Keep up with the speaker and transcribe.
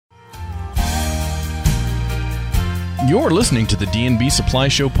You're listening to the D&B Supply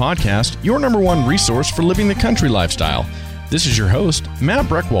Show podcast, your number one resource for living the country lifestyle. This is your host, Matt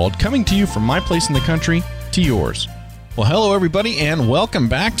Breckwald, coming to you from my place in the country to yours. Well, hello, everybody, and welcome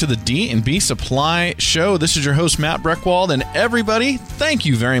back to the D&B Supply Show. This is your host, Matt Breckwald, and everybody, thank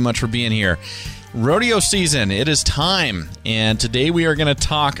you very much for being here. Rodeo season, it is time, and today we are going to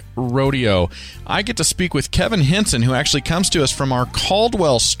talk rodeo. I get to speak with Kevin Hensen, who actually comes to us from our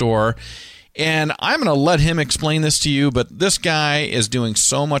Caldwell store, and I'm going to let him explain this to you, but this guy is doing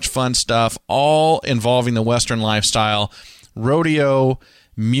so much fun stuff, all involving the Western lifestyle, rodeo,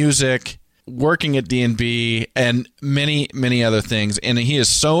 music, working at D&B, and many, many other things. And he is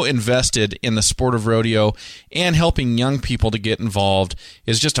so invested in the sport of rodeo and helping young people to get involved.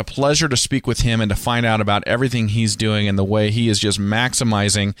 It's just a pleasure to speak with him and to find out about everything he's doing and the way he is just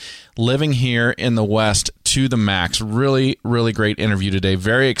maximizing living here in the West to the max. Really, really great interview today.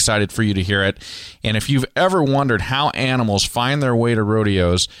 Very excited for you to hear it. And if you've ever wondered how animals find their way to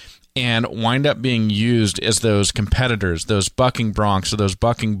rodeos and wind up being used as those competitors, those bucking broncs or those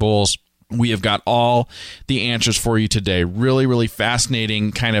bucking bulls, we have got all the answers for you today. Really, really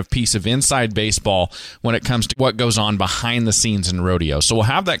fascinating kind of piece of inside baseball when it comes to what goes on behind the scenes in rodeo. So we'll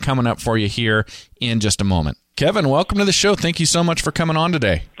have that coming up for you here in just a moment. Kevin, welcome to the show. Thank you so much for coming on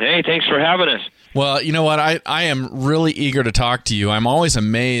today. Hey, thanks for having us. Well, you know what? I am really eager to talk to you. I'm always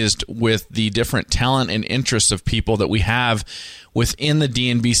amazed with the different talent and interests of people that we have within the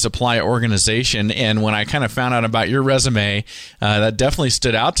D&B Supply organization. And when I kind of found out about your resume, that definitely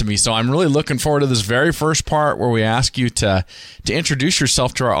stood out to me. So I'm really looking forward to this very first part where we ask you to introduce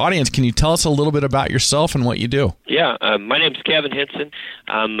yourself to our audience. Can you tell us a little bit about yourself and what you do? Yeah, my name's Kevin Hensen.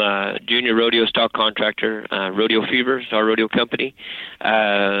 I'm a junior rodeo stock contractor. Rodeo Fever is our rodeo company.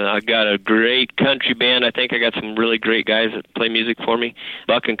 I got a great country band. I think I got some really great guys that play music for me.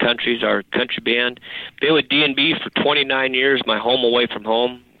 Bucking Country's our country band. Been with D&B for 29 years. My home away from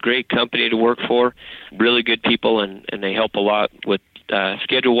home. Great company to work for. Really good people, and they help a lot with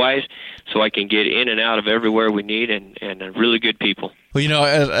schedule-wise, so I can get in and out of everywhere we need, and really good people. Well, you know,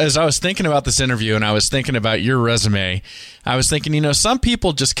 as I was thinking about this interview and I was thinking about your resume, I was thinking, you know, some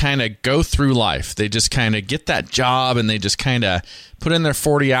people just kind of go through life. They just kind of get that job and they just kind of put in their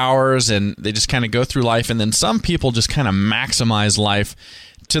 40 hours and they just kind of go through life. And then some people just kind of maximize life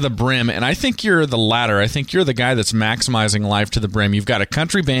to the brim. And I think you're the latter. I think you're the guy that's maximizing life to the brim. You've got a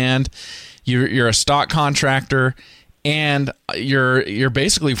country band, you're a stock contractor, and you're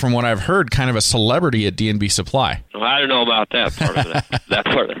basically, from what I've heard, kind of a celebrity at D&B Supply. Well, I don't know about that part of it. That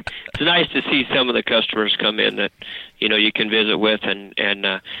part of it. It's nice to see some of the customers come in that, you know, you can visit with, and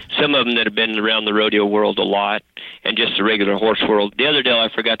some of them that have been around the rodeo world a lot, and just the regular horse world. The other deal I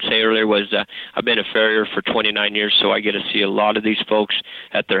forgot to say earlier was I've been a farrier for 29 years, so I get to see a lot of these folks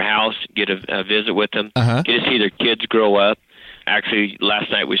at their house, get a visit with them, get to see their kids grow up. Actually, last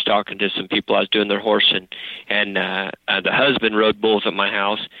night we was talking to some people. I was doing their horse, and the husband rode bulls at my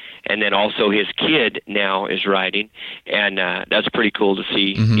house, and then also his kid now is riding, and that's pretty cool to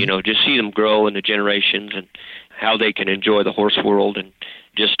see. You know, just see them grow in the generations and how they can enjoy the horse world and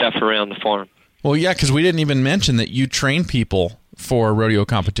just stuff around the farm. Well, yeah, because we didn't even mention that you train people for rodeo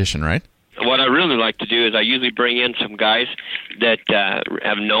competition, right? What I really like to do is I usually bring in some guys that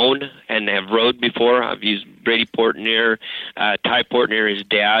have known and have rode before. I've used Brady Portnier, Ty Portnier, his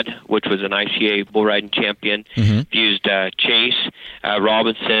dad, which was an ICA bull riding champion. Used Chase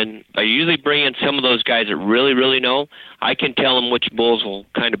Robinson. I usually bring in some of those guys that really, really know. I can tell them which bulls will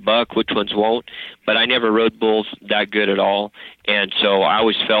kind of buck, which ones won't, but I never rode bulls that good at all. And so I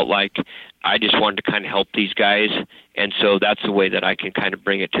always felt like I just wanted to kind of help these guys, and so that's the way that I can kind of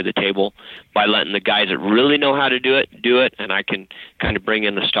bring it to the table, by letting the guys that really know how to do it, and I can kind of bring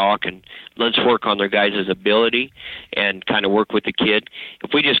in the stock, and let's work on their guys' ability and kind of work with the kid.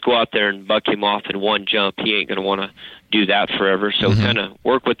 If we just go out there and buck him off in one jump, he ain't going to want to do that forever, so kind of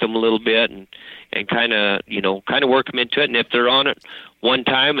work with them a little bit and kind of, you know, kind of work them into it, and if they're on it one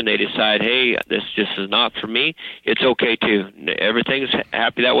time and they decide, hey, this just is not for me, it's okay too. Everything's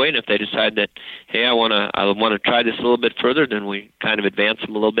happy that way. And if they decide that, hey, I want to try this a little bit further, then we kind of advance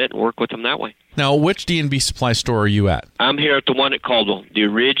them a little bit and work with them that way. Now, which D&B Supply store are you at? I'm here at the one at Caldwell, the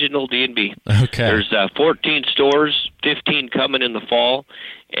original D&B. Okay. There's 14 stores, 15 coming in the fall,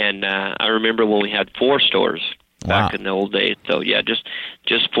 and I remember when we had 4 stores back in the old days. So yeah,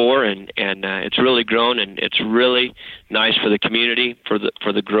 just 4, and it's really grown, and it's really nice for the community, for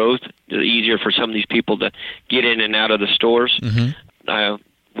the growth. It's easier for some of these people to get in and out of the stores.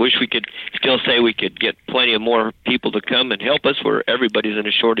 wish we could still say we could get plenty of more people to come and help us, where everybody's in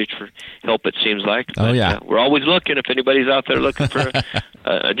a shortage for help, it seems like. Oh, yeah. We're always looking. If anybody's out there looking for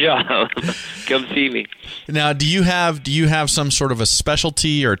a job, come see me. Now, do you have some sort of a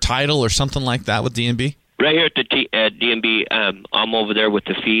specialty or title or something like that with D&B? Right here at D&B, I'm over there with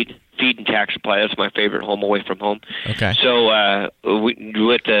the feed and tack supply. That's my favorite home away from home. Okay. So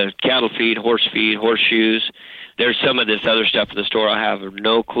with the cattle feed, horseshoes, there's some of this other stuff in the store I have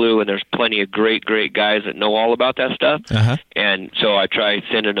no clue, and there's plenty of great guys that know all about that stuff. Uh-huh. And so I try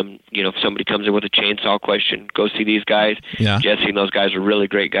sending them, if somebody comes in with a chainsaw question, go see these guys. Yeah. Jesse and those guys are really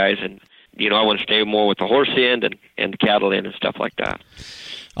great guys, and I want to stay more with the horse end and the cattle end and stuff like that.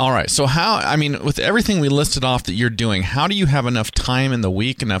 All right. So with everything we listed off that you're doing, how do you have enough time in the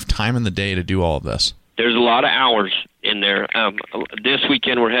week, enough time in the day to do all of this? There's a lot of hours in there. This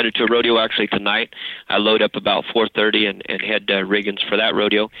weekend we're headed to a rodeo actually tonight. I load up about 4:30 and head to Riggins for that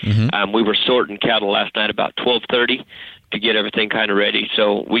rodeo. Mm-hmm. We were sorting cattle last night about 12:30 to get everything kind of ready.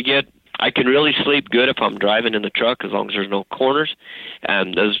 So I can really sleep good if I'm driving in the truck, as long as there's no corners.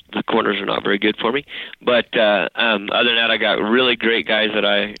 The corners are not very good for me. But other than that, I got really great guys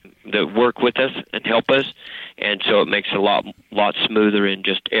that work with us and help us, and so it makes it a lot smoother in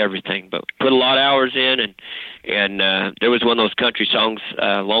just everything. But put a lot of hours in, and there was one of those country songs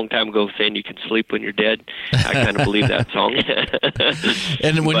a long time ago saying you can sleep when you're dead. I kind of believe that song.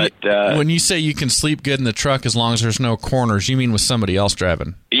 And when you say you can sleep good in the truck as long as there's no corners, you mean with somebody else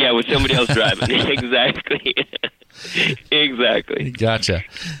driving? Yeah, with somebody else driving. Exactly. Exactly. Gotcha.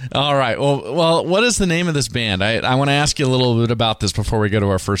 All right. Well, what is the name of this band? I want to ask you a little bit about this before we go to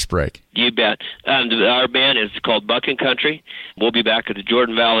our first break. You bet. Our band is called Bucking Country. We'll be back at the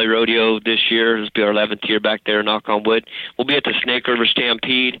Jordan Valley Rodeo this year. This will be our 11th year back there, knock on wood. We'll be at the Snake River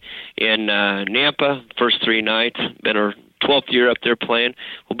Stampede in Nampa, first 3 nights. Been our 12th year up there playing.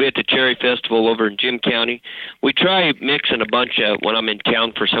 We'll be at the Cherry Festival over in Jim County. We try mixing a bunch of, when I'm in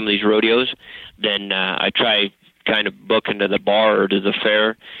town for some of these rodeos, then I try kind of booking to the bar or to the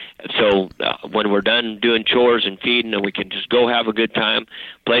fair. So when we're done doing chores and feeding, then we can just go have a good time,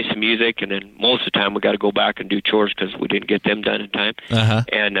 play some music, and then most of the time we got to go back and do chores because we didn't get them done in time. Uh-huh.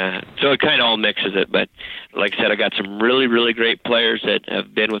 And so it kind of all mixes it. But like I said, I got some really, really great players that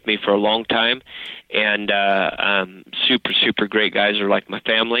have been with me for a long time, and super, super great guys are like my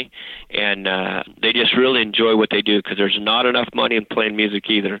family, and they just really enjoy what they do because there's not enough money in playing music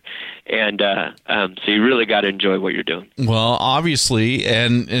either. And so you really got to enjoy what you're doing. Well, obviously,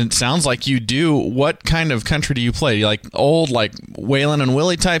 and it sounds like you do. What kind of country do you play? Do you like old, like Waylon and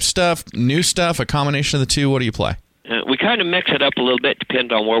Willie type stuff, new stuff, a combination of the two? What do you play? We kind of mix it up a little bit,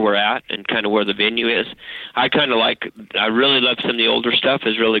 depends on where we're at and kind of where the venue is. I really love some of the older stuff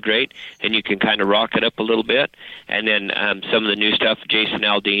is really great, and you can kind of rock it up a little bit. And then some of the new stuff, Jason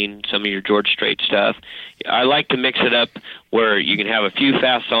Aldean, some of your George Strait stuff. I like to mix it up where you can have a few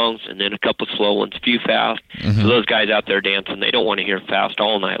fast songs and then a couple slow ones, a few fast. Mm-hmm. So those guys out there dancing, they don't want to hear fast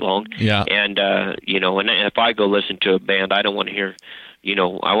all night long. Yeah. And, and if I go listen to a band, I don't want to hear,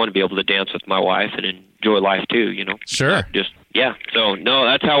 I want to be able to dance with my wife and enjoy life too, Sure. So, no,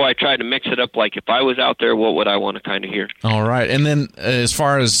 that's how I try to mix it up. Like, if I was out there, what would I want to kind of hear? All right. And then as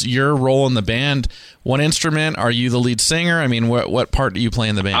far as your role in the band, what instrument? Are you the lead singer? I mean, what part do you play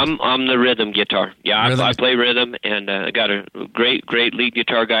in the band? I'm the rhythm guitar. Yeah, I play rhythm, and I got a great lead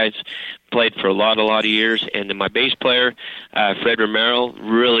guitar guys, played for a lot of years. And then my bass player, Fred Romero,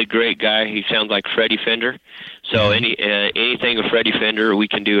 really great guy. He sounds like Freddie Fender. So anything with Freddie Fender we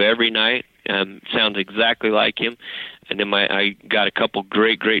can do every night. Sounds exactly like him. And then I got a couple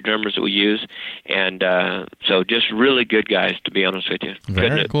great drummers that we use, and so just really good guys, to be honest with you.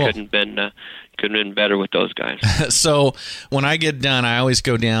 Very cool. Couldn't been better with those guys. So when I get done, I always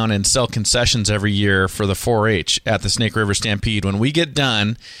go down and sell concessions every year for the 4-H at the Snake River Stampede. When we get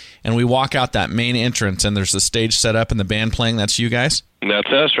done and we walk out that main entrance and there's the stage set up and the band playing, that's you guys? That's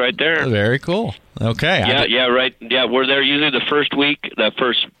us right there. Very cool. Okay. Right. Yeah, we're there usually the first week, the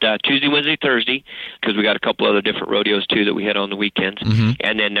first Tuesday, Wednesday, Thursday, because we got a couple other different rodeos too that we hit on the weekends. Mm-hmm.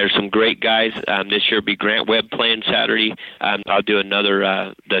 And then there's some great guys. This year will be Grant Webb playing Saturday. I'll do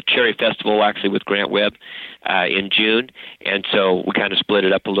another the Cherry Festival actually with Grant Webb in June, and so we kind of split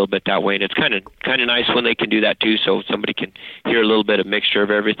it up a little bit that way. And it's kind of nice when they can do that too, so somebody can hear a little bit of mixture of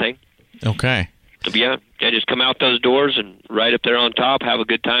everything. Okay. Yeah, just come out those doors and right up there on top, have a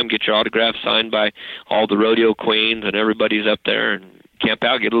good time, get your autograph signed by all the rodeo queens and everybody's up there, and camp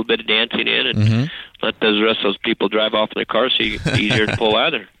out, get a little bit of dancing in, and let the rest of those people drive off in their car so it's easier to pull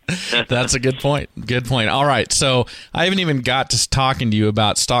out of there. That's a good point. Good point. All right, so I haven't even got to talking to you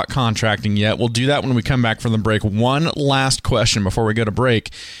about stock contracting yet. We'll do that when we come back from the break. One last question before we go to break.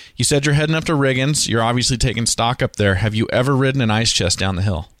 You said you're heading up to Riggins. You're obviously taking stock up there. Have you ever ridden an ice chest down the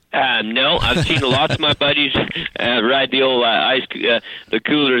hill? No, I've seen lots of my buddies ride the old the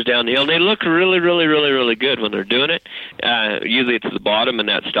coolers down the hill. They look really, really, really, really good when they're doing it. Usually it's the bottom and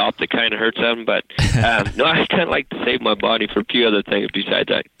that stop that kind of hurts them. But no, I kind of like to save my body for a few other things besides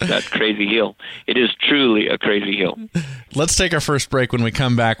that crazy hill. It is truly a crazy hill. Let's take our first break. When we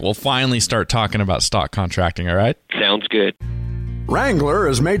come back, we'll finally start talking about stock contracting, all right? Sounds good. Wrangler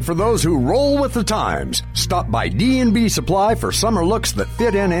is made for those who roll with the times. Stop by D&B Supply for summer looks that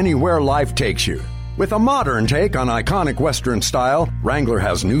fit in anywhere life takes you. With a modern take on iconic Western style, Wrangler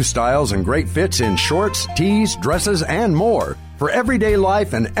has new styles and great fits in shorts, tees, dresses, and more. For everyday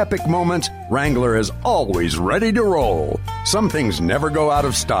life and epic moments, Wrangler is always ready to roll. Some things never go out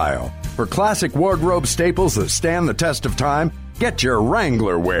of style. For classic wardrobe staples that stand the test of time, get your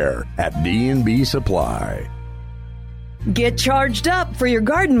Wrangler wear at D&B Supply. Get charged up for your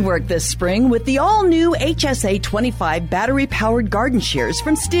garden work this spring with the all-new HSA 25 battery-powered garden shears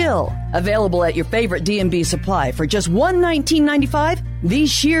from Stihl. Available at your favorite D&B Supply for just $119.95,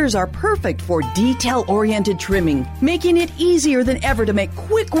 these shears are perfect for detail-oriented trimming, making it easier than ever to make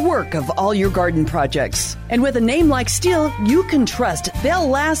quick work of all your garden projects. And with a name like Stihl, you can trust they'll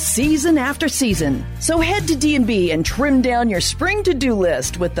last season after season. So head to D&B and trim down your spring to-do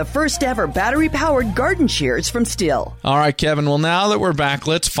list with the first-ever battery-powered garden shears from Stihl. All right, Kevin. Well, now that we're back,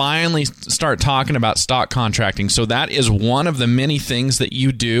 let's finally start talking about stock contracting. So that is one of the many things that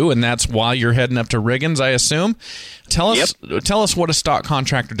you do, and that's why you're heading up to Riggins, I assume. Tell us what a stock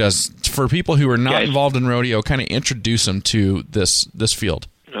contractor does. For people who are not involved in rodeo, kind of introduce them to this field.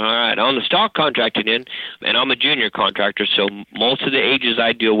 All right. On the stock contracting end, and I'm a junior contractor, so most of the ages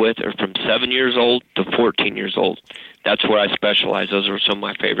I deal with are from 7 years old to 14 years old. That's where I specialize. Those are some of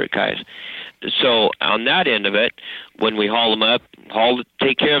my favorite guys. So on that end of it, when we haul them up,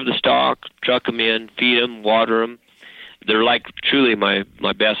 take care of the stock, truck them in, feed them, water them. They're like truly my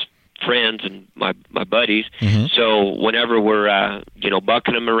best friends and my buddies. Mm-hmm. So whenever we're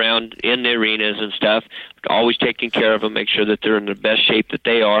bucking them around in the arenas and stuff, always taking care of them, make sure that they're in the best shape that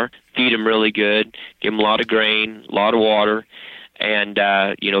they are, feed them really good, give them a lot of grain, a lot of water, and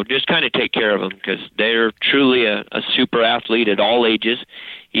just kind of take care of them because they're truly a super athlete at all ages,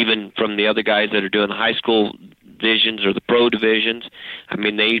 even from the other guys that are doing the high school divisions or the pro divisions. I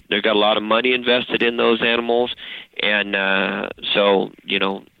mean, they've got a lot of money invested in those animals, and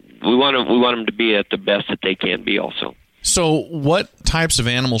we want them to be at the best that they can be also. So what types of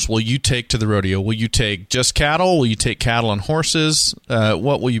animals will you take to the rodeo? Will you take just cattle? Will you take cattle and horses?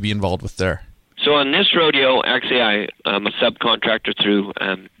 What will you be involved with there? So on this rodeo, actually, I'm a subcontractor through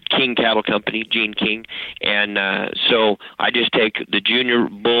King Cattle Company, Gene King, and so I just take the junior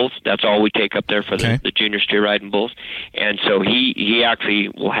bulls. That's all we take up there for the junior steer riding bulls. And so he actually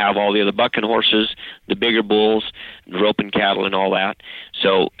will have all the other bucking horses, the bigger bulls, the roping cattle, and all that.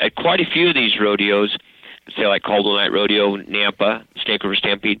 So at quite a few of these rodeos, say like Caldwell Night Rodeo, Nampa, Snake River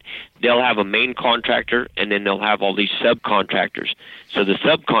Stampede, they'll have a main contractor, and then they'll have all these subcontractors. So the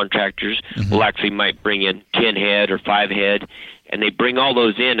subcontractors will actually might bring in 10 head or 5 head, and they bring all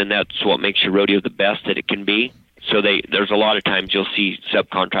those in, and that's what makes your rodeo the best that it can be. So there's a lot of times you'll see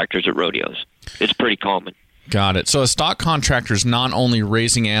subcontractors at rodeos. It's pretty common. Got it. So a stock contractor is not only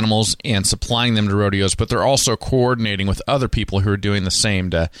raising animals and supplying them to rodeos, but they're also coordinating with other people who are doing the same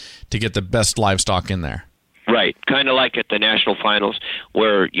to get the best livestock in there. Right, kind of like at the national finals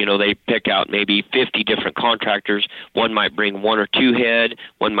where, they pick out maybe 50 different contractors. One might bring 1 or 2 head,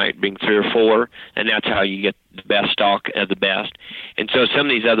 one might bring 3 or 4, and that's how you get the best stock of the best. And so some of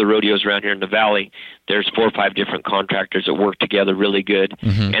these other rodeos around here in the valley, there's 4 or 5 different contractors that work together really good,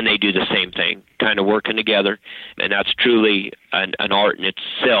 and they do the same thing, kind of working together. And that's truly an art in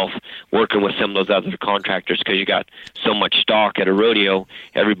itself, working with some of those other contractors, because you got so much stock at a rodeo.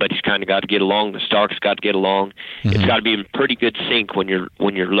 Everybody's kind of got to get along. The stock's got to get along. It's got to be in pretty good sync when you're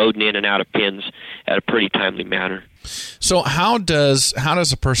loading in and out of pins at a pretty timely manner. So how does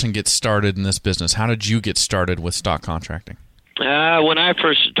a person get started in this business? How did you get started with stock contracting? When I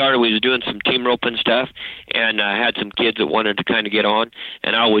first started, we was doing some team roping stuff, and I had some kids that wanted to kind of get on,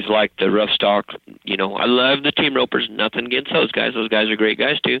 and I always liked the rough stock. I love the team ropers. Nothing against those guys. Those guys are great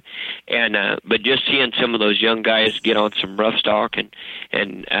guys too. And but just seeing some of those young guys get on some rough stock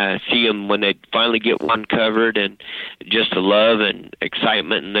and see them when they finally get one covered, and just the love and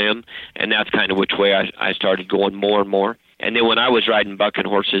excitement in them, and that's kind of which way I started going more and more. And then when I was riding bucking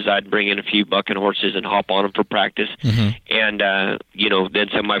horses, I'd bring in a few bucking horses and hop on them for practice. And, then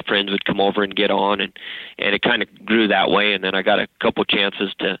some of my friends would come over and get on, and it kind of grew that way. And then I got a couple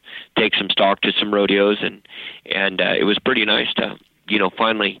chances to take some stock to some rodeos, and it was pretty nice to,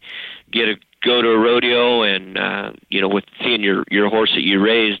 finally go to a rodeo and, with seeing your horse that you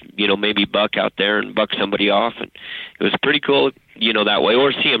raised, maybe buck out there and buck somebody off. And it was pretty cool, that way,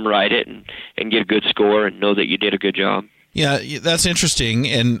 or see him ride it and get a good score and know that you did a good job. Yeah, that's interesting,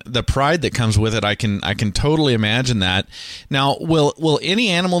 and the pride that comes with it, I can totally imagine that. Now, will any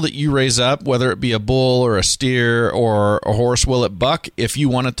animal that you raise up, whether it be a bull or a steer or a horse, will it buck if you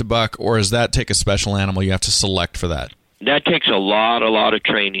want it to buck, or does that take a special animal you have to select for that? That takes a lot of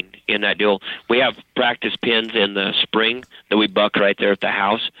training in that deal. We have practice pins in the spring that we buck right there at the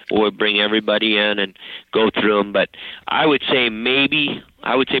house. We'll bring everybody in and go through them. But I would say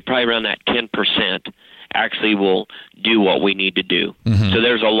probably around that 10% actually will do what we need to do. So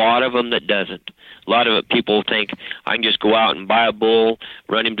there's a lot of them that doesn't. A lot of people think I can just go out and buy a bull,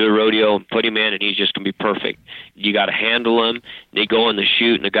 run him to a rodeo, and put him in, and he's just going to be perfect. You got to handle him. They go in the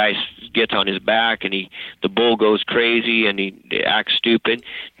chute, and the guy gets on his back, and the bull goes crazy, and he acts stupid.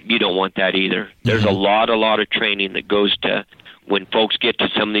 You don't want that either. There's a lot of training that goes to when folks get to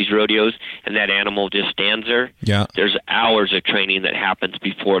some of these rodeos, and that animal just stands there. Yeah. There's hours of training that happens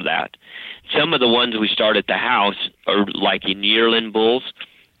before that. Some of the ones we start at the house are like in yearling bulls,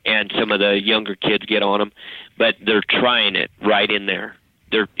 and some of the younger kids get on them, but they're trying it right in there.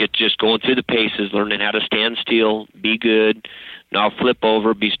 It's just going through the paces, learning how to stand still, be good, not flip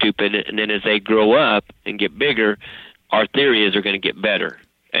over, be stupid, and then as they grow up and get bigger, our theory is they're going to get better.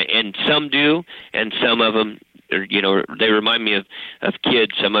 And some do, and some of them, they remind me of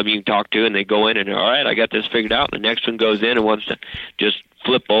kids. Some of you can talk to, and they go in and, all right, I got this figured out, and the next one goes in and wants to just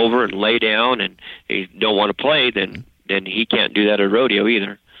flip over and lay down, and they don't want to play, then he can't do that at a rodeo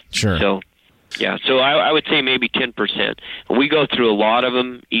either. Sure. So, yeah. So I would say maybe 10%. And we go through a lot of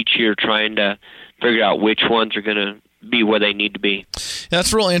them each year trying to figure out which ones are going to be where they need to be.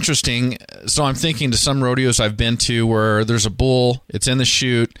 That's real interesting. So I'm thinking to some rodeos I've been to where there's a bull, it's in the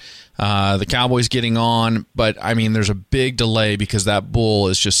chute, the cowboy's getting on, but I mean there's a big delay because that bull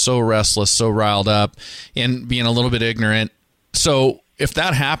is just so restless, so riled up, and being a little bit ignorant. So if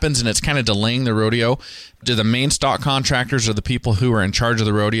that happens and it's kind of delaying the rodeo, do the main stock contractors or the people who are in charge of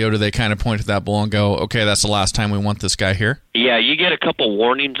the rodeo, do they kind of point at that bull and go, okay, that's the last time we want this guy here? Yeah, you get a couple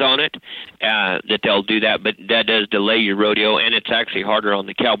warnings on it that they'll do that, but that does delay your rodeo, and it's actually harder on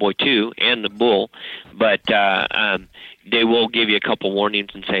the cowboy too and the bull. But they will give you a couple warnings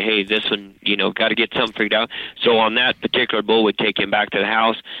and say, hey, this one, got to get something figured out. So on that particular bull, we'd take him back to the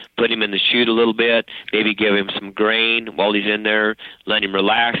house, put him in the chute a little bit, maybe give him some grain while he's in there, let him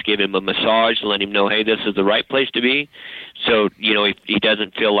relax, give him a massage, let him know, hey, this is the right place to be. So, if he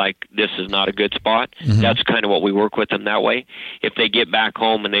doesn't feel like this is not a good spot, that's kind of what we work with them that way. If they get back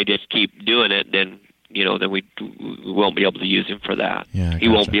home and they just keep doing it, then we won't be able to use him for that. Yeah, he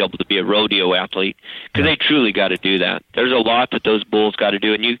won't be able to be a rodeo athlete because they truly got to do that. There's a lot that those bulls got to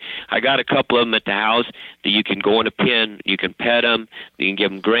do, and I got a couple of them at the house that you can go in a pen, you can pet them, you can give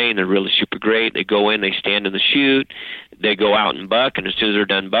them grain. They're really super great. They go in, they stand in the chute, they go out and buck, and as soon as they're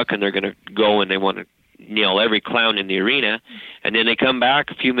done bucking, they're going to go and they want to nail every clown in the arena, and then they come back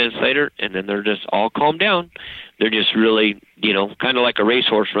a few minutes later, and then they're just all calmed down. They're just really, kind of like a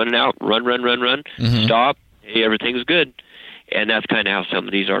racehorse running out, run, stop, hey, everything's good. And that's kind of how some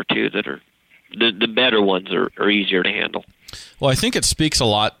of these are, too, that are the better ones are easier to handle. Well, I think it speaks a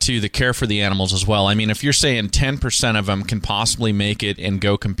lot to the care for the animals as well. I mean, if you're saying 10% of them can possibly make it and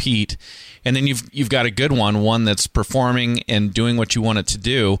go compete, and then you've got a good one that's performing and doing what you want it to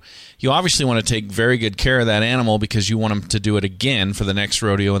do, you obviously want to take very good care of that animal because you want them to do it again for the next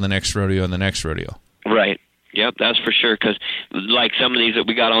rodeo and the next rodeo and the next rodeo. Right. Yep, that's for sure, because like some of these that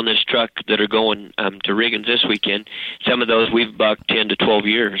we got on this truck that are going to Riggins this weekend, some of those we've bucked 10 to 12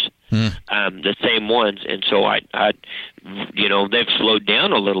 years, the same ones. And so they've slowed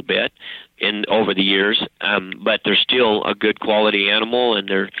down a little bit over the years, but they're still a good quality animal, and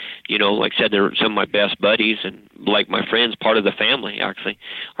they're, like I said, they're some of my best buddies and like my friends, part of the family, actually.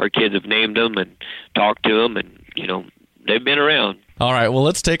 Our kids have named them and talked to them, and, they've been around. All right, well,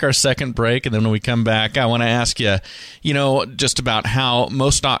 let's take our second break, and then when we come back, I want to ask you, just about how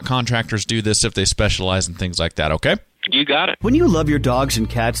most stock contractors do this if they specialize in things like that, okay? You got it. When you love your dogs and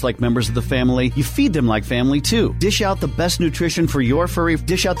cats like members of the family, you feed them like family too. Dish out the best nutrition for your furry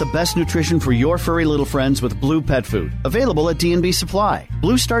little friends with Blue Pet Food, available at D&B Supply.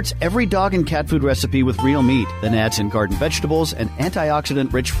 Blue starts every dog and cat food recipe with real meat, then adds in garden vegetables and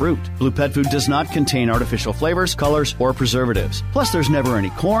antioxidant-rich fruit. Blue Pet Food does not contain artificial flavors, colors, or preservatives. Plus, there's never any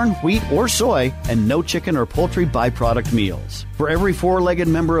corn, wheat, or soy, and no chicken or poultry byproduct meals. For every four-legged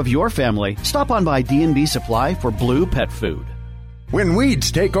member of your family, stop on by D&B Supply for Blue Pet Food. When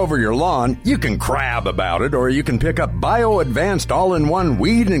weeds take over your lawn, you can crab about it, or you can pick up Bio-Advanced All-in-One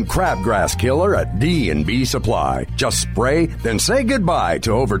Weed and Crabgrass Killer at D&B Supply. Just spray, then say goodbye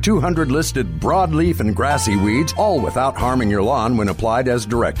to over 200 listed broadleaf and grassy weeds, all without harming your lawn when applied as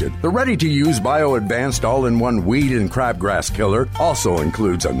directed. The ready-to-use Bio-Advanced All-in-One Weed and Crabgrass Killer also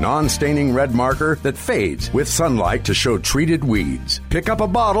includes a non-staining red marker that fades with sunlight to show treated weeds. Pick up a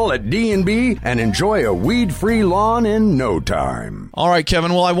bottle at D&B and enjoy a weed-free lawn in no time. All right,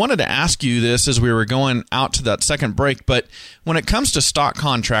 Kevin. Well, I wanted to ask you this as we were going out to that second break, but when it comes to stock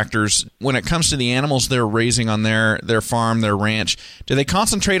contractors, when it comes to the animals they're raising on their farm, their ranch, do they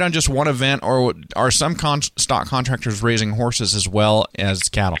concentrate on just one event, or are some stock contractors raising horses as well as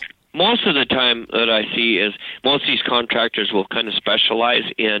cattle? Most of the time that I see is most of these contractors will kind of specialize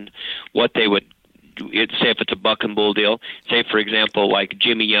in what they would say if it's a buck and bull deal. Say, for example, like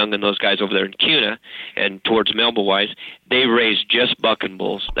Jimmy Young and those guys over there in Cuna and towards Melba-wise, they raise just buck and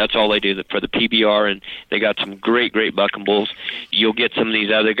bulls. That's all they do for the PBR, and they got some great buck and bulls. You'll get some of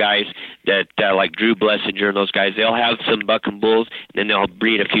these other guys that like Drew Blessinger and those guys, they'll have some buck and bulls, and then they'll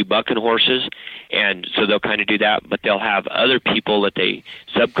breed a few buck and horses, and so they'll kind of do that, but they'll have other people that they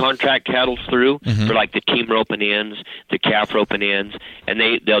subcontract cattle through for like the team roping ends, the calf roping ends, and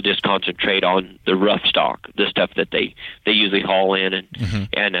they'll just concentrate on the rough stock, the stuff that they usually haul in,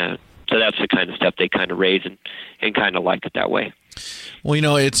 and so that's the kind of stuff they kind of raise and kind of like it that way. Well, you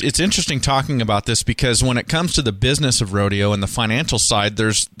know, it's interesting talking about this because when it comes to the business of rodeo and the financial side,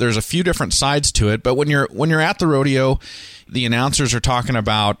 there's a few different sides to it. But when you're at the rodeo, the announcers are talking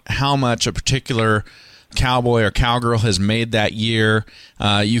about how much a particular cowboy or cowgirl has made that year.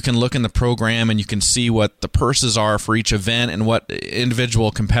 You can look in the program and you can see what the purses are for each event and what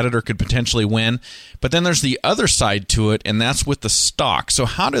individual competitor could potentially win. But then there's the other side to it, and that's with the stock. So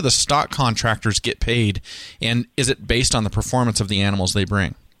how do the stock contractors get paid, and is it based on the performance of the animals they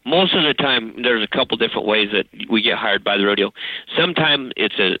bring? Most of the time, there's a couple different ways that we get hired by the rodeo. Sometimes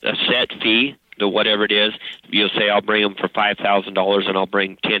it's a set fee, whatever it is. You'll say, I'll bring them for $5,000, and I'll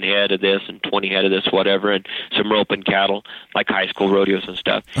bring 10 head of this and 20 head of this, whatever, and some roping cattle, like high school rodeos and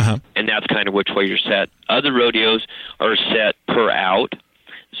stuff. And that's kind of which way you're set. Other rodeos are set per out.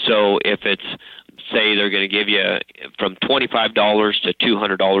 So if it's, say, they're going to give you from $25 to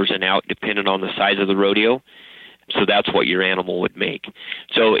 $200 an out, depending on the size of the rodeo. So that's what your animal would make.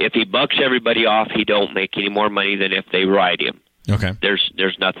 So if he bucks everybody off, he don't make any more money than if they ride him. Okay.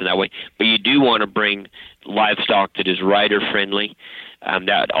 There's nothing that way. But you do want to bring livestock that is rider friendly.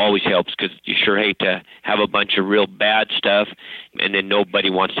 That always helps because you sure hate to have a bunch of real bad stuff and then nobody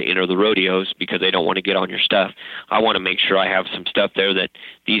wants to enter the rodeos because they don't want to get on your stuff. I want to make sure I have some stuff there that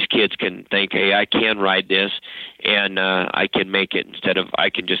these kids can think, hey, I can ride this and I can make it instead of I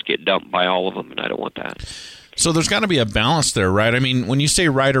can just get dumped by all of them, and I don't want that. So there's got to be a balance there, right? I mean, when you say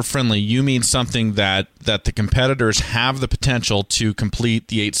rider-friendly, you mean something that the competitors have the potential to complete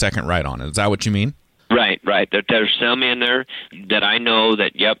the 8-second ride on. Is that what you mean? Right. There's some in there that I know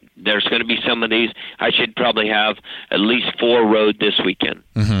that, yep, there's going to be some of these. I should probably have at least 4 rode this weekend.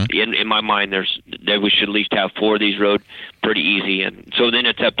 In my mind, we should at least have 4 of these rode pretty easy. And so then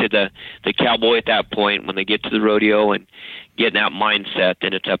it's up to the cowboy at that point when they get to the rodeo and get that mindset,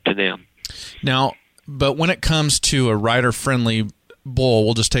 then it's up to them. Now, but when it comes to a rider-friendly bull,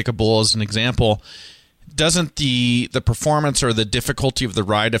 we'll just take a bull as an example, doesn't the performance or the difficulty of the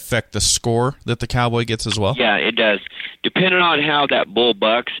ride affect the score that the cowboy gets as well? Yeah, it does. Depending on how that bull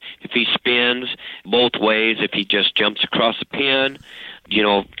bucks, if he spins both ways, if he just jumps across the pen,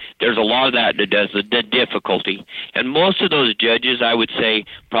 there's a lot of that does the difficulty. And most of those judges, I would say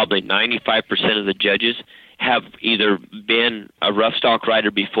probably 95% of the judges, have either been a rough stock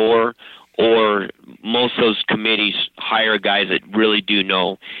rider before, or most of those committees hire guys that really do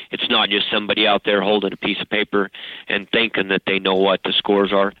know. It's not just somebody out there holding a piece of paper and thinking that they know what the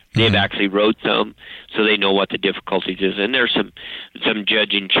scores are. They've actually wrote some, so they know what the difficulties is. And there's some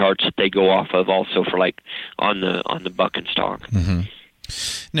judging charts that they go off of also for like on the buck and stock.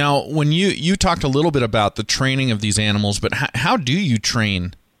 Now, when you talked a little bit about the training of these animals, but how do you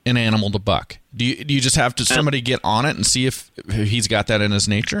train an animal to buck? Do you just have to somebody get on it and see if he's got that in his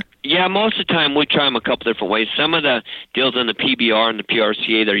nature? Yeah, most of the time we try them a couple different ways. Some of the deals in the PBR and the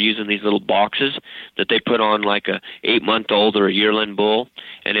PRCA, they're using these little boxes that they put on like a 8-month-old or a yearling bull,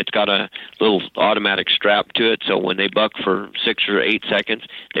 and it's got a little automatic strap to it. So when they buck for 6 or 8 seconds,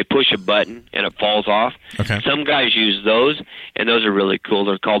 they push a button and it falls off. Okay. Some guys use those, and those are really cool.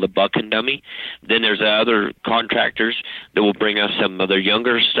 They're called a bucking dummy. Then there's other contractors that will bring us some of their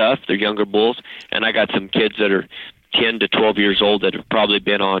younger stuff, their younger bulls. And I got some kids that are 10 to 12 years old that have probably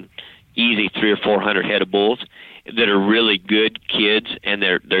been on easy 300 or 400 head of bulls that are really good kids, and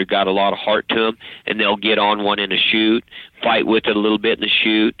they've got a lot of heart to them, and they'll get on one in a chute, fight with it a little bit in the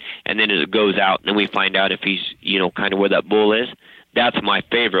chute, and then as it goes out, and then we find out if he's, kind of where that bull is. That's my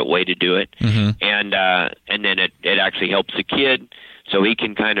favorite way to do it. Mm-hmm. And then it actually helps the kid, so he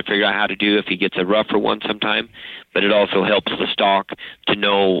can kind of figure out how to do if he gets a rougher one sometime. But it also helps the stock to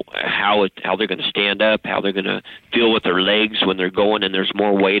know how they're going to stand up, how they're going to feel with their legs when they're going, and there's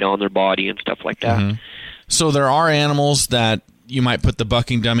more weight on their body and stuff like that. Mm-hmm. So there are animals that you might put the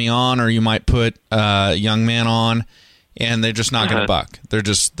bucking dummy on, or you might put a young man on, and they're just not going to buck. They're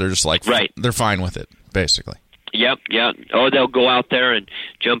just like right. They're fine with it, basically. Yep, yeah. Oh, they'll go out there and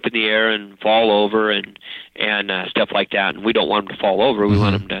jump in the air and fall over and stuff like that. And we don't want them to fall over. We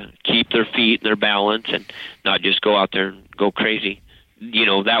want them to keep their feet and their balance and not just go out there and go crazy,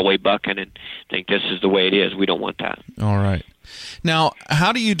 that way bucking and think this is the way it is. We don't want that. All right. Now,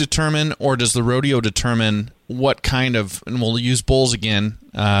 how do you determine, or does the rodeo determine what kind of, and we'll use bulls again,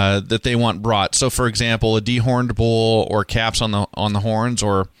 that they want brought? So, for example, a dehorned bull or caps on the horns,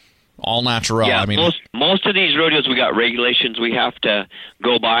 or all natural? Yeah, I mean, most of these rodeos, we got regulations we have to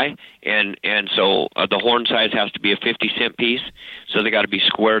go by, and so the horn size has to be a 50-cent piece, so they got to be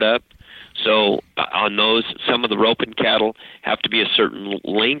squared up. So on those, some of the roping cattle have to be a certain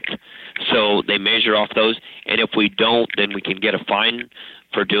length, so they measure off those, and if we don't, then we can get a fine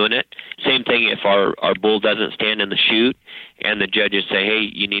for doing it. Same thing if our bull doesn't stand in the chute, and the judges say, hey,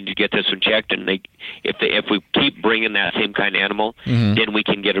 you need to get this one checked, and if we keep bringing that same kind of animal, then we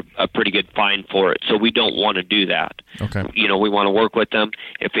can get a pretty good fine for it. So we don't want to do that. Okay. We want to work with them.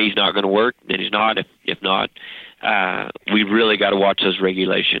 If he's not going to work, then he's not. If not, we really got to watch those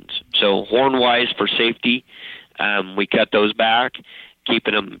regulations. So horn-wise, for safety, we cut those back,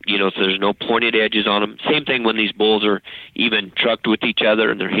 keeping them, so there's no pointed edges on them. Same thing when these bulls are even trucked with each other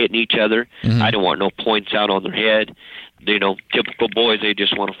and they're hitting each other. I don't want no points out on their head. Typical boys, they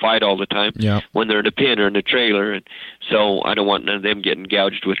just want to fight all the time when they're in the pen or in the trailer. And so I don't want none of them getting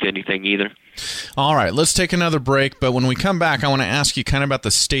gouged with anything either. All right, let's take another break. But when we come back, I want to ask you kind of about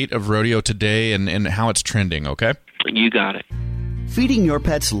the state of rodeo today and how it's trending, okay? You got it. Feeding your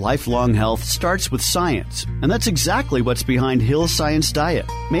pet's lifelong health starts with science, and that's exactly what's behind Hill Science Diet.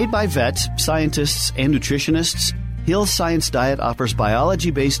 Made by vets, scientists, and nutritionists, Hill Science Diet offers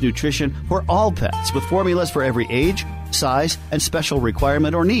biology-based nutrition for all pets with formulas for every age, size, and special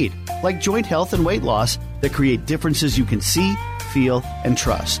requirement or need, like joint health and weight loss that create differences you can see, feel, and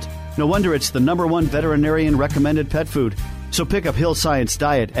trust. No wonder it's the #1 veterinarian-recommended pet food. So pick up Hill Science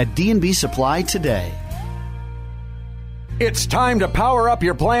Diet at D&B Supply today. It's time to power up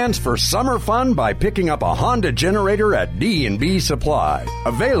your plans for summer fun by picking up a Honda generator at D&B Supply.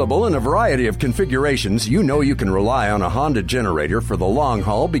 Available in a variety of configurations, you know you can rely on a Honda generator for the long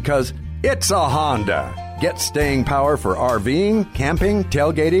haul because it's a Honda. Get staying power for RVing, camping,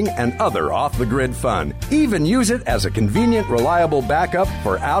 tailgating, and other off-the-grid fun. Even use it as a convenient, reliable backup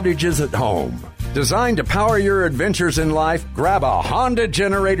for outages at home. Designed to power your adventures in life, grab a Honda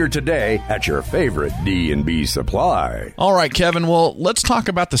generator today at your favorite D&B Supply. All right, Kevin, well, let's talk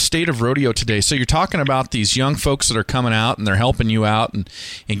about the state of rodeo today. So you're talking about these young folks that are coming out and they're helping you out and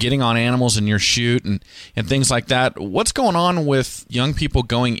getting on animals in your chute and things like that. What's going on with young people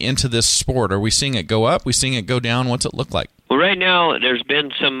going into this sport? Are we seeing it go up? Are we seeing it go down? What's it look like? Well, right now there's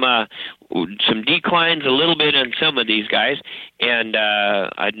been some declines a little bit on some of these guys, and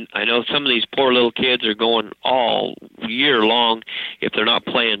I know some of these poor little kids are going all year long if they're not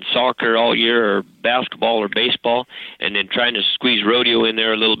playing soccer all year or basketball or baseball, and then trying to squeeze rodeo in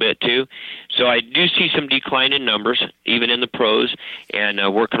there a little bit too. So I do see some decline in numbers, even in the pros, and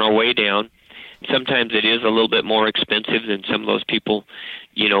working our way down. Sometimes it is a little bit more expensive than some of those people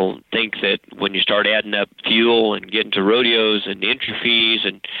think that when you start adding up fuel and getting to rodeos and entry fees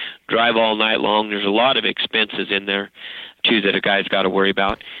and drive all night long, there's a lot of expenses in there too that a guy's got to worry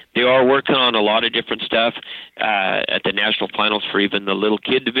about. They are working on a lot of different stuff at the national finals for even the little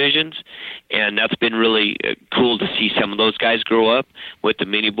kid divisions, and that's been really cool to see some of those guys grow up with the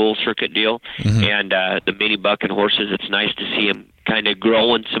mini bull circuit deal and the mini bucking horses. It's nice to see them kind of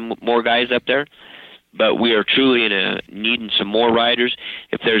growing some more guys up there. But we are truly needing some more riders.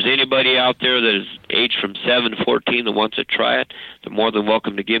 If there's anybody out there that is aged from 7 to 14 that wants to try it, they're more than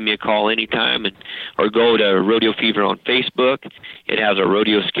welcome to give me a call anytime, or go to Rodeo Fever on Facebook. It has our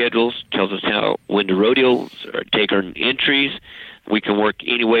rodeo schedules, tells us when to rodeos or take our entries. We can work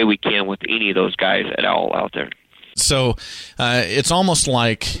any way we can with any of those guys at all out there. So it's almost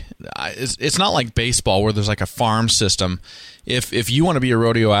like it's not like baseball where there's like a farm system. If you want to be a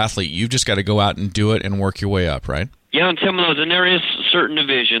rodeo athlete, you've just got to go out and do it and work your way up, right? Yeah, on some of those, and there is certain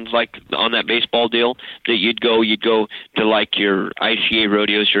divisions, like on that baseball deal, that you'd go to like your ICA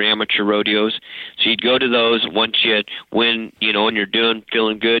rodeos, your amateur rodeos. So you'd go to those. Once you win, and you're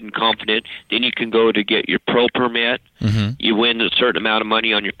feeling good and confident, then you can go to get your pro permit. Mm-hmm. You win a certain amount of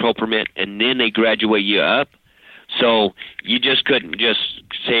money on your pro permit, and then they graduate you up. So you just couldn't just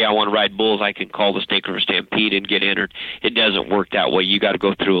say, I want to ride bulls, I can call the Snake River Stampede and get entered. It doesn't work that way. You got to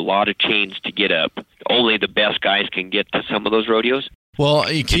go through a lot of chains to get up. Only the best guys can get to some of those rodeos. Well,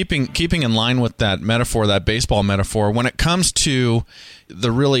 keeping in line with that metaphor, that baseball metaphor, when it comes to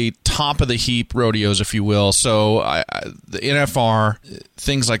the really top of the heap rodeos, if you will, so the NFR,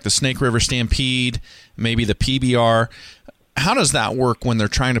 things like the Snake River Stampede, maybe the PBR, how does that work when they're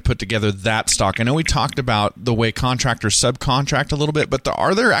trying to put together that stock? I know we talked about the way contractors subcontract a little bit, but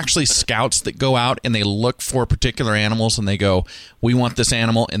are there actually scouts that go out and they look for particular animals and they go, we want this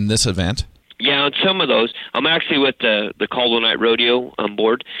animal in this event? Yeah, on some of those. I'm actually with the Caldwell Night Rodeo on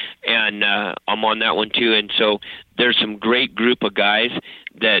board, and I'm on that one too. And so there's some great group of guys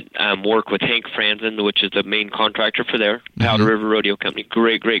that work with Hank Franzen, which is the main contractor for their Powder River Rodeo Company.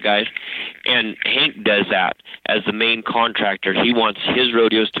 Great guys. And Hank does that as the main contractor. He wants his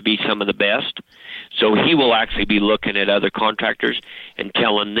rodeos to be some of the best. So he will actually be looking at other contractors and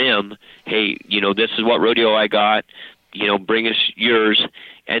telling them, hey, this is what rodeo I got. Bring us yours.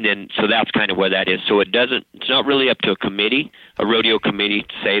 And then, so that's kind of where that is. So it's not really up to a rodeo committee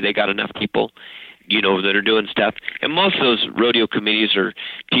to say they got enough people, that are doing stuff. And most of those rodeo committees are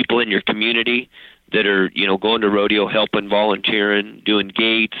people in your community that are, going to rodeo, helping, volunteering, doing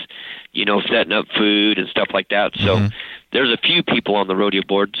gates, setting up food and stuff like that. So there's a few people on the rodeo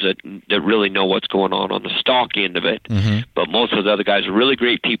boards that really know what's going on the stock end of it. But most of the other guys are really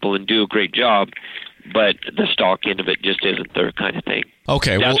great people and do a great job. But the stock end of it just isn't their kind of thing.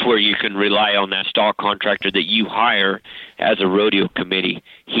 Okay, that's where you can rely on that stock contractor that you hire as a rodeo committee.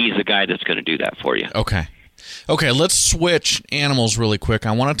 He's the guy that's going to do that for you. Okay, let's switch animals really quick.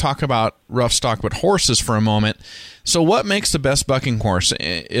 I want to talk about rough stock, but horses for a moment. So what makes the best bucking horse?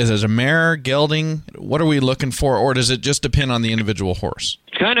 Is it a mare, gelding? What are we looking for, or does it just depend on the individual horse?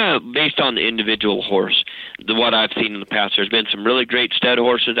 It's kind of based on the individual horse. What I've seen in the past, there's been some really great stud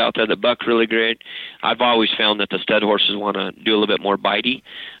horses out there that buck really great. I've always found that the stud horses want to do a little bit more bitey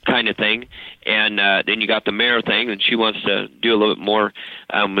kind of thing. And then you got the mare thing, and she wants to do a little bit more,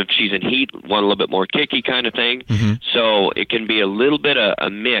 if she's in heat, want a little bit more kicky kind of thing. So it can be a little bit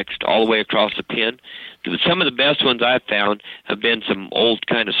of mixed all the way across the pen. Some of the best ones I've found have been some old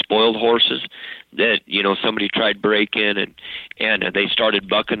kind of spoiled horses that, somebody tried breaking and they started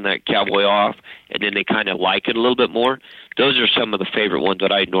bucking that cowboy off, and then they kind of like it a little bit more. Those are some of the favorite ones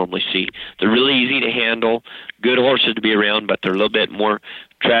that I normally see. They're really easy to handle, good horses to be around, but they're a little bit more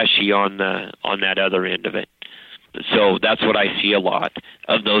trashy on that other end of it. So that's what I see a lot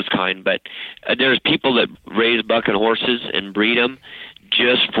of those kind. But there's people that raise bucking horses and breed them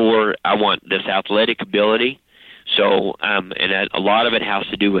just for, I want this athletic ability. So, and a lot of it has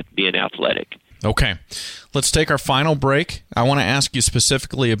to do with being athletic. Okay. Let's take our final break. I want to ask you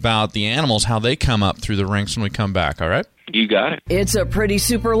specifically about the animals, how they come up through the ranks when we come back, all right? You got it. It's a pretty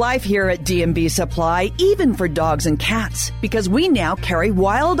super life here at D&B Supply, even for dogs and cats, because we now carry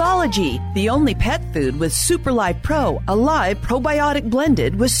Wildology, the only pet food with Super Life Pro, a live probiotic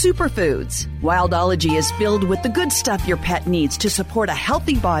blended with superfoods. Wildology is filled with the good stuff your pet needs to support a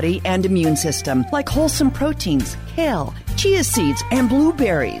healthy body and immune system, like wholesome proteins, kale, chia seeds, and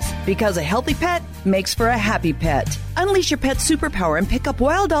blueberries. Because a healthy pet makes for a happy pet. Unleash your pet's superpower and pick up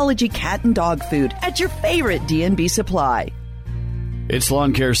Wildology cat and dog food at your favorite D&B Supply. It's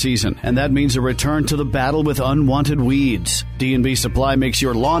lawn care season, and that means a return to the battle with unwanted weeds. D&B Supply makes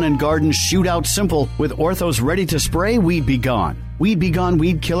your lawn and garden shootout simple with Ortho's ready-to-spray Weed Be Gone. Weed B Gone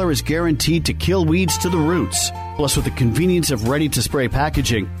Weed Killer is guaranteed to kill weeds to the roots. Plus, with the convenience of ready-to-spray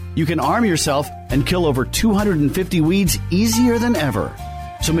packaging, you can arm yourself and kill over 250 weeds easier than ever.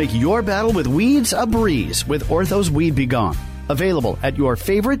 So make your battle with weeds a breeze with Ortho's Weed B Gone. Available at your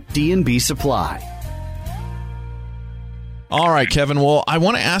favorite D&B supply. All right, Kevin. Well, I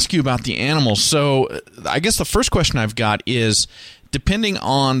want to ask you about the animals. So I guess the first question I've got is, depending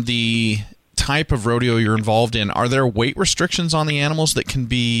on the type of rodeo you're involved in, are there weight restrictions on the animals that can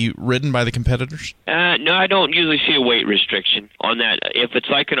be ridden by the competitors? No, I don't usually see a weight restriction on that. If it's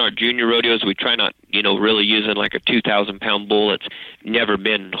like in our junior rodeos, we try not, really using like a 2,000-pound bull that's never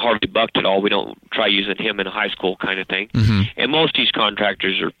been hardly bucked at all. We don't try using him in a high school kind of thing. Mm-hmm. And most of these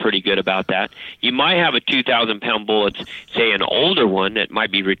contractors are pretty good about that. You might have a 2,000-pound bull that's, say, an older one that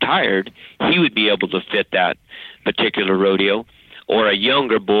might be retired. He would be able to fit that particular rodeo. Or a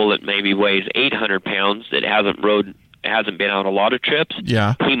younger bull that maybe weighs 800 pounds that hasn't been on a lot of trips.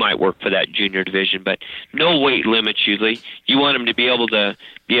 Yeah, he might work for that junior division, but no weight limits usually. You want them to be able to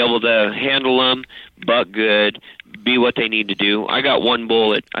handle them, buck good, be what they need to do. I got one bull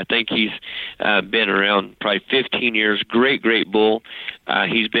that I think he's been around probably 15 years. Great bull.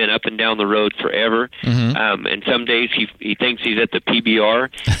 He's been up and down the road forever. Mm-hmm. And some days he thinks he's at the PBR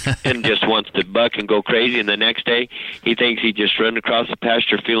and just wants to buck and go crazy. And the next day he thinks he just run across the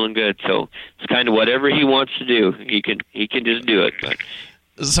pasture feeling good. So it's kind of whatever he wants to do. He can just do it. But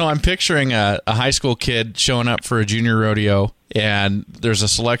so I'm picturing a high school kid showing up for a junior rodeo, and there's a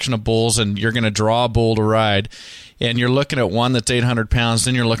selection of bulls, and you're going to draw a bull to ride, and you're looking at one that's 800 pounds,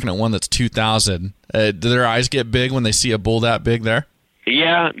 then you're looking at one that's 2,000. Do their eyes get big when they see a bull that big there?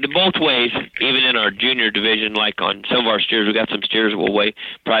 Yeah, both ways. Even in our junior division, like on some of our steers, we got some steers that will weigh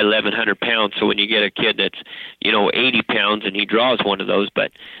probably 1,100 pounds. So when you get a kid that's 80 pounds and he draws one of those,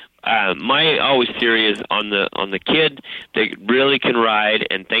 but my always theory is on the kid that really can ride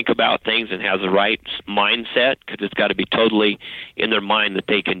and think about things and has the right mindset, because it's got to be totally in their mind that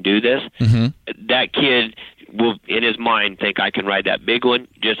they can do this. Mm-hmm. That kid will, in his mind, think I can ride that big one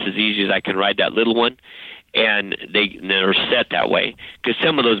just as easy as I can ride that little one. And they're set that way, because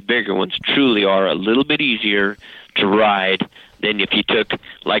some of those bigger ones truly are a little bit easier to ride than if you took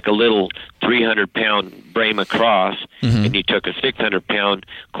like a little 300-pound Brahma cross, mm-hmm. and you took a 600-pound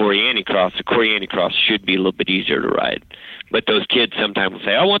Coriani cross. The Coriani cross should be a little bit easier to ride. But those kids sometimes will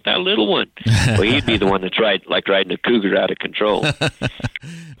say, I want that little one. Well, he'd be the one that's like riding a cougar out of control.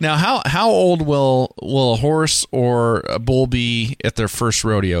 Now, how old will a horse or a bull be at their first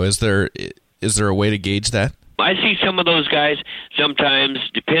rodeo? Is there a way to gauge that? I see some of those guys sometimes,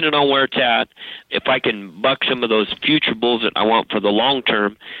 depending on where it's at, if I can buck some of those future bulls that I want for the long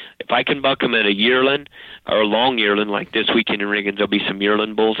term, if I can buck them at a yearling or a long yearling, like this weekend in Riggins, there'll be some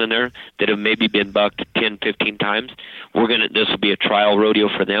yearling bulls in there that have maybe been bucked 10, 15 times. This will be a trial rodeo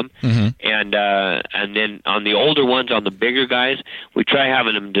for them. Mm-hmm. And then on the older ones, on the bigger guys, we try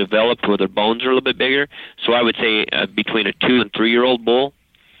having them developed where their bones are a little bit bigger. So I would say between a 2 and 3 year old bull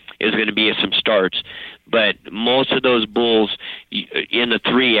is going to be some starts. But most of those bulls in the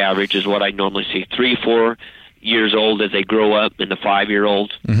 3 average is what I normally see. 3, 4 years old as they grow up, and the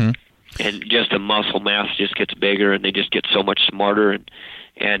 5-year-olds. Mm-hmm. And just the muscle mass just gets bigger, and they just get so much smarter,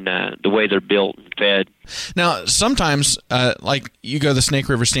 and the way they're built and fed. Now, sometimes, like you go to the Snake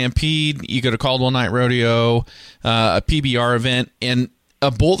River Stampede, you go to Caldwell Night Rodeo, a PBR event, and a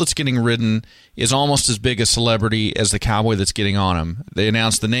bull that's getting ridden is almost as big a celebrity as the cowboy that's getting on him. They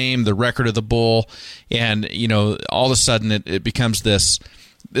announce the name, the record of the bull, and all of a sudden it becomes this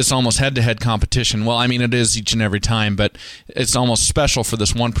almost head-to-head competition. Well, I mean, it is each and every time, but it's almost special for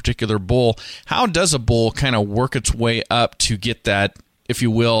this one particular bull. How does a bull kind of work its way up to get that, if you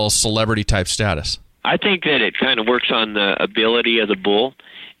will, celebrity-type status? I think that it kind of works on the ability of the bull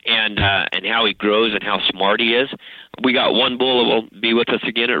and how he grows and how smart he is. We got one bull that will be with us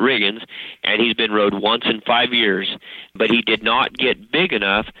again at Riggins, and he's been rode once in 5 years, but he did not get big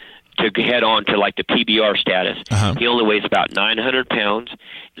enough to head on to like the PBR status. Uh-huh. He only weighs about 900 pounds,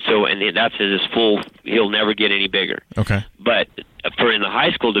 and that's his full. He'll never get any bigger. Okay. But for in the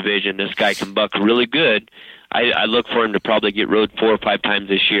high school division, this guy can buck really good. I look for him to probably get rode 4 or 5 times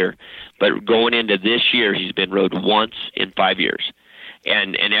this year. But going into this year, he's been rode once in 5 years.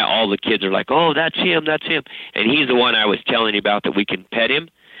 And all the kids are like, oh, that's him. And he's the one I was telling you about that we can pet him.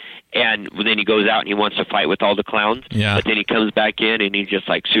 And then he goes out and he wants to fight with all the clowns. Yeah. But then he comes back in and he's just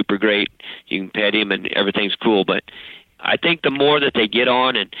like super great. You can pet him and everything's cool. But I think the more that they get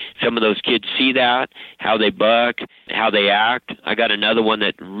on and some of those kids see that, how they buck, how they act. I got another one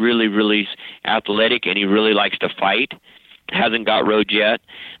that really, really is athletic and he really likes to fight. Hasn't got rode yet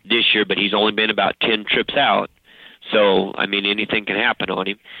this year, but he's only been about 10 trips out. So, I mean, anything can happen on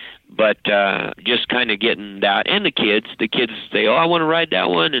him. But just kind of getting that, and the kids say, "Oh, I want to ride that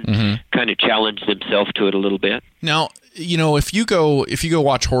one," and kind of challenge themselves to it a little bit. Now, if you go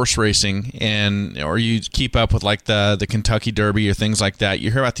watch horse racing, or you keep up with like the Kentucky Derby or things like that,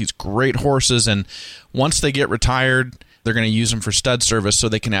 you hear about these great horses, and once they get retired, they're going to use them for stud service so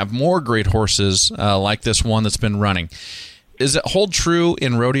they can have more great horses like this one that's been running. Does it hold true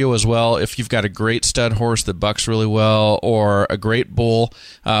in rodeo as well? If you've got a great stud horse that bucks really well, or a great bull,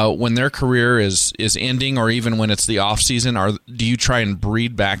 when their career is ending, or even when it's the off season, do you try and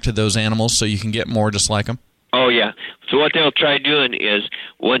breed back to those animals so you can get more just like them? Oh, yeah. So what they'll try doing is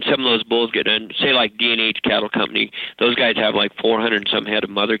when some of those bulls get done, say like D&H Cattle Company, those guys have like 400 and some head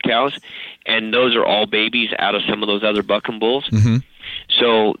of mother cows, and those are all babies out of some of those other bucking bulls. Mm-hmm.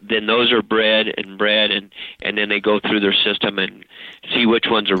 So then those are bred, and then they go through their system and see which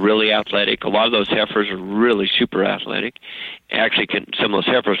ones are really athletic. A lot of those heifers are really super athletic. Actually, some of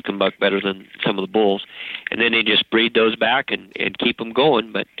those heifers can buck better than some of the bulls. And then they just breed those back and keep them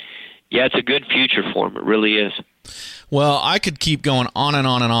going. But, yeah, it's a good future for them. It really is. Well, I could keep going on and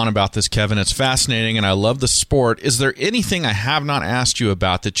on and on about this, Kevin. It's fascinating, and I love the sport. Is there anything I have not asked you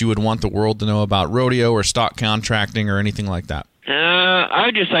about that you would want the world to know about rodeo or stock contracting or anything like that? I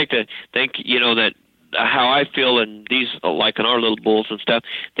would just like to think, that how I feel in these, like in our little bulls and stuff,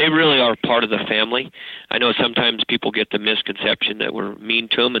 they really are part of the family. I know sometimes people get the misconception that we're mean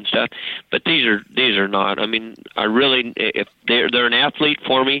to them and stuff, but these are not. I mean, I really, if they're an athlete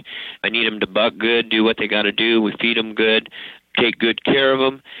for me, I need them to buck good, do what they got to do. We feed them good, take good care of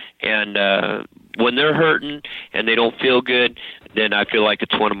them, and when they're hurting and they don't feel good, then I feel like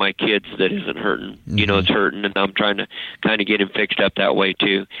it's one of my kids that isn't hurting. Mm-hmm. It's hurting, and I'm trying to kind of get him fixed up that way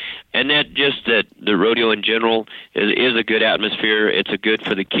too. And that the rodeo in general is a good atmosphere. It's a good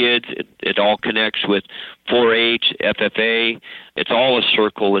for the kids. It all connects with 4-H, FFA. It's all a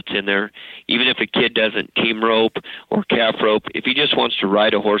circle that's in there. Even if a kid doesn't team rope or calf rope, if he just wants to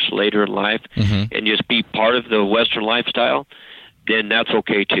ride a horse later in life and just be part of the Western lifestyle, then that's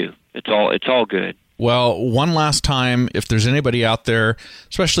okay too. It's all good. Well, one last time, if there's anybody out there,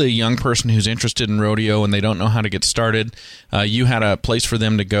 especially a young person who's interested in rodeo and they don't know how to get started, you had a place for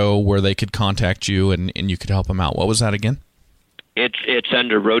them to go where they could contact you and you could help them out. What was that again? It's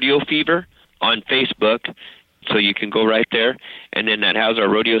under Rodeo Fever on Facebook, so you can go right there, and then that has our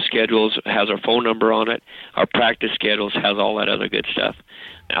rodeo schedules, has our phone number on it, our practice schedules, has all that other good stuff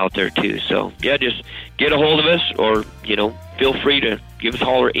out there too. So, yeah, just get a hold of us, or, feel free to give us a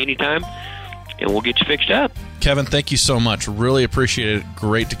holler anytime, and we'll get you fixed up. Kevin, thank you so much. Really appreciate it.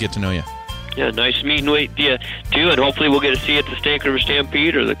 Great to get to know you. Yeah, nice meeting with you, too, and hopefully we'll get to see you at the Snake River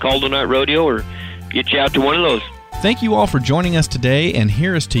Stampede or the Caldwell Night Rodeo, or get you out to one of those. Thank you all for joining us today, and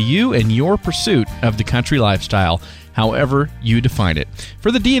here's to you and your pursuit of the country lifestyle, however you define it.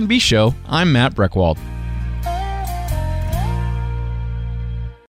 For the D&B Show, I'm Matt Breckwald.